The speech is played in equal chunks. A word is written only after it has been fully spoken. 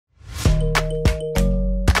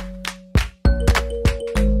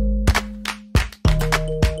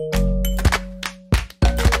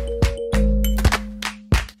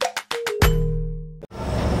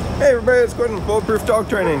it's Quentin with Bulletproof Dog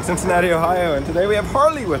Training, Cincinnati, Ohio, and today we have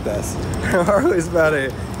Harley with us. Harley's about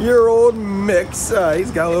a year-old mix.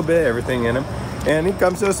 He's got a little bit of everything in him, and he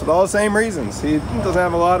comes to us with all the same reasons. He doesn't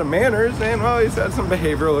have a lot of manners, and well, he's had some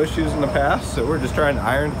behavioral issues in the past, so we're just trying to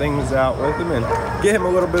iron things out with him and get him a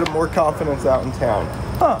little bit of more confidence out in town.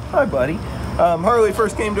 Hi buddy. Harley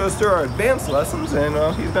first came to us through our advanced lessons,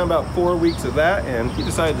 and he's done about 4 weeks of that, and he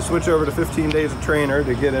decided to switch over to 15 days of trainer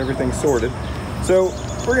to get everything sorted. So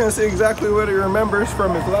we're going to see exactly what he remembers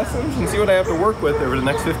from his lessons and see what I have to work with over the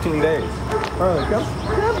next 15 days. Harley, come.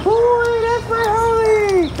 Good boy, that's my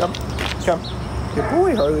Harley. Come. Good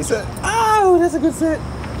boy, Harley. Sit. Oh, that's a good sit.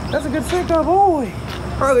 That's a good sit, good boy.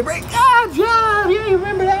 Harley, break. Good job. Yeah, you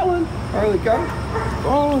remember that one. Harley, come.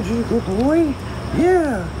 Oh, you good boy.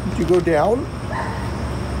 Yeah. Did you go down?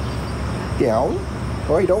 Down?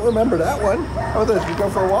 Oh, you don't remember that one. Oh, did you go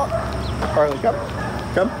for a walk? Harley, come.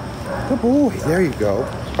 Good boy. There you go.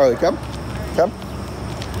 Harley, come.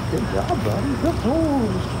 Good job, buddy. Good boy.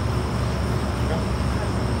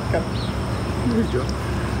 Come. There you go.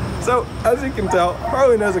 So, as you can tell,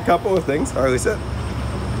 Harley knows a couple of things. Harley, sit.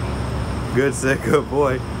 Good sit, good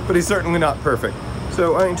boy. But he's certainly not perfect.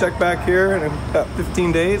 So I can check back here in about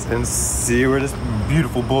 15 days and see where this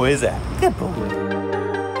beautiful boy is at. Good boy.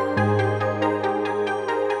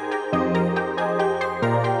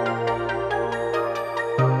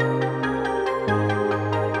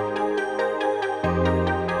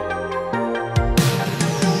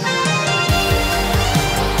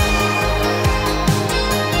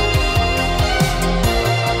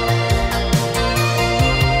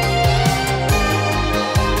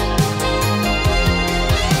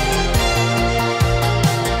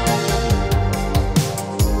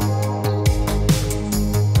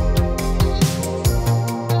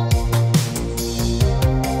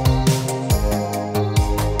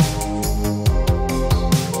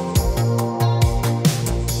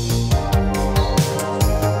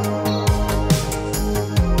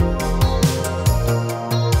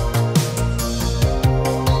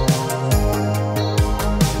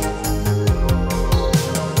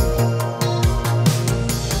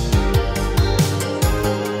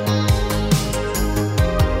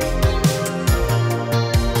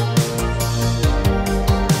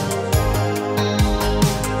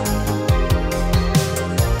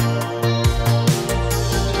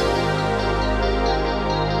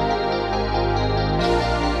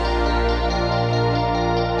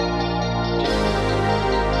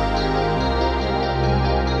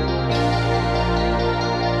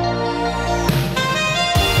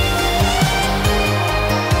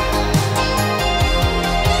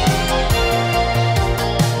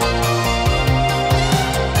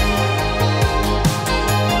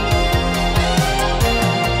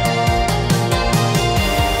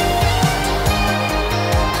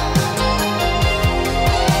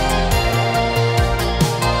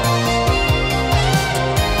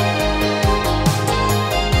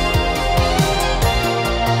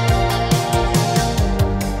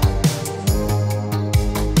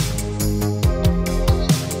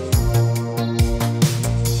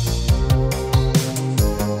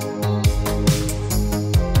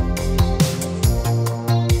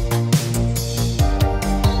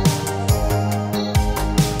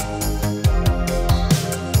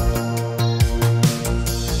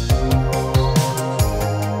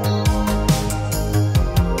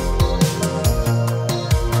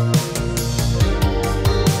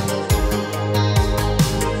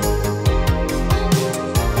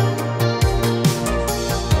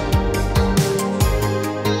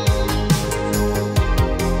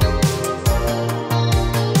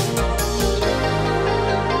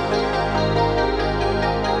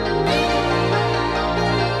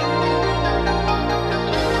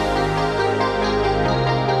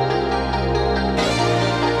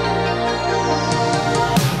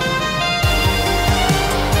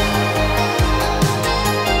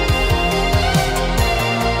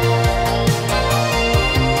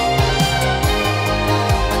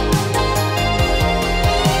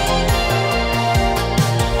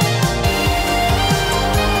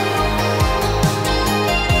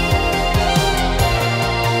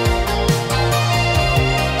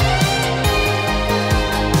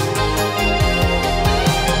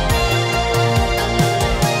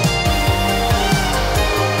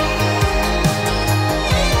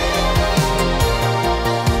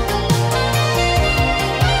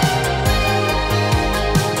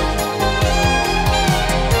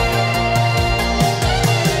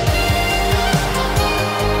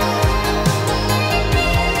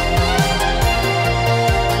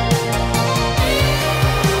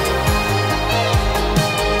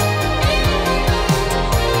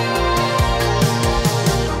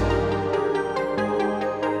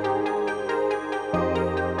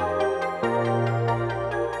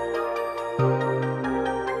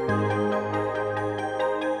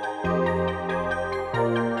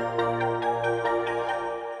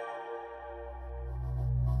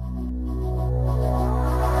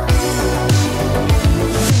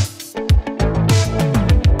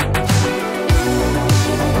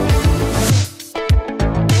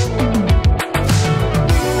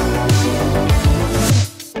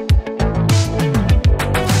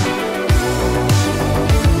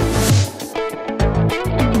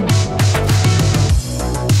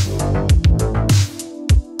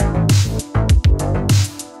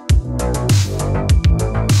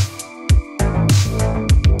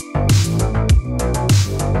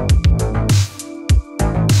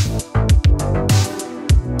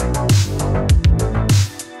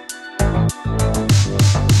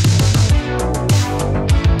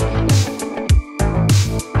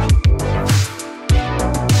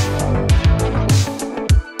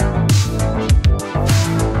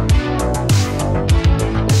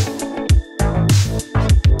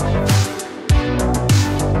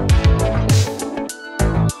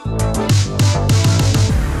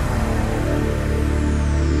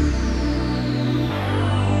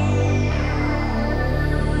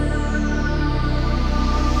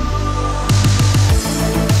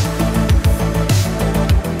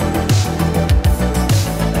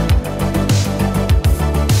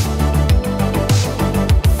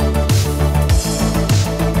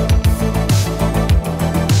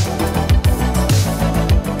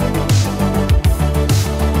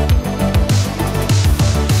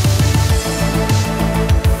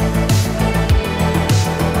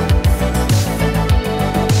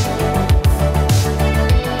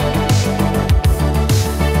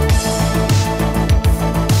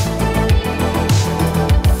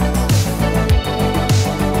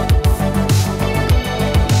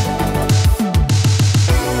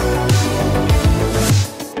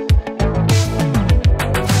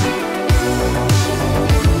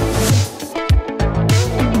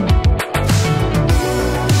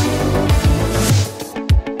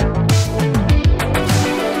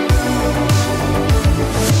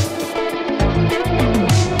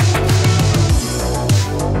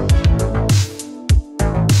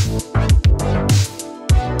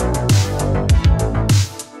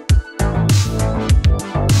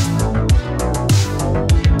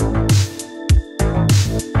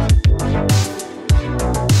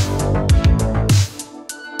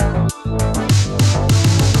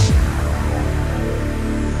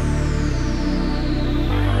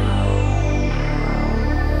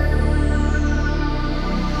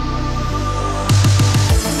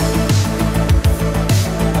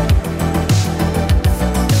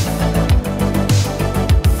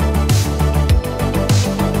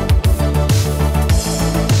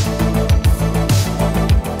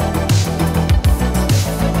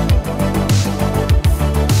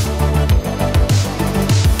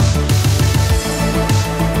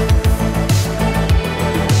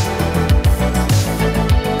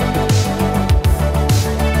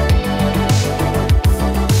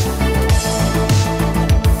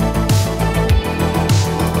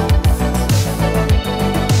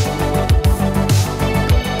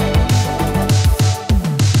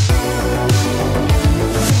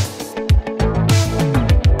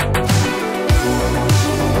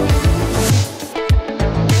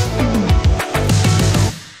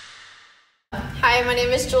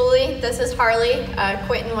 Harley.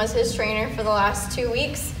 Quentin was his trainer for the last 2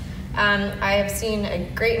 weeks. I have seen a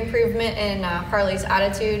great improvement in Harley's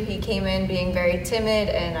attitude. He came in being very timid,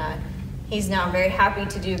 and he's now very happy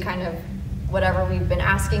to do kind of whatever we've been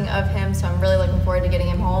asking of him. So I'm really looking forward to getting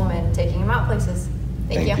him home and taking him out places.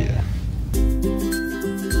 Thank you.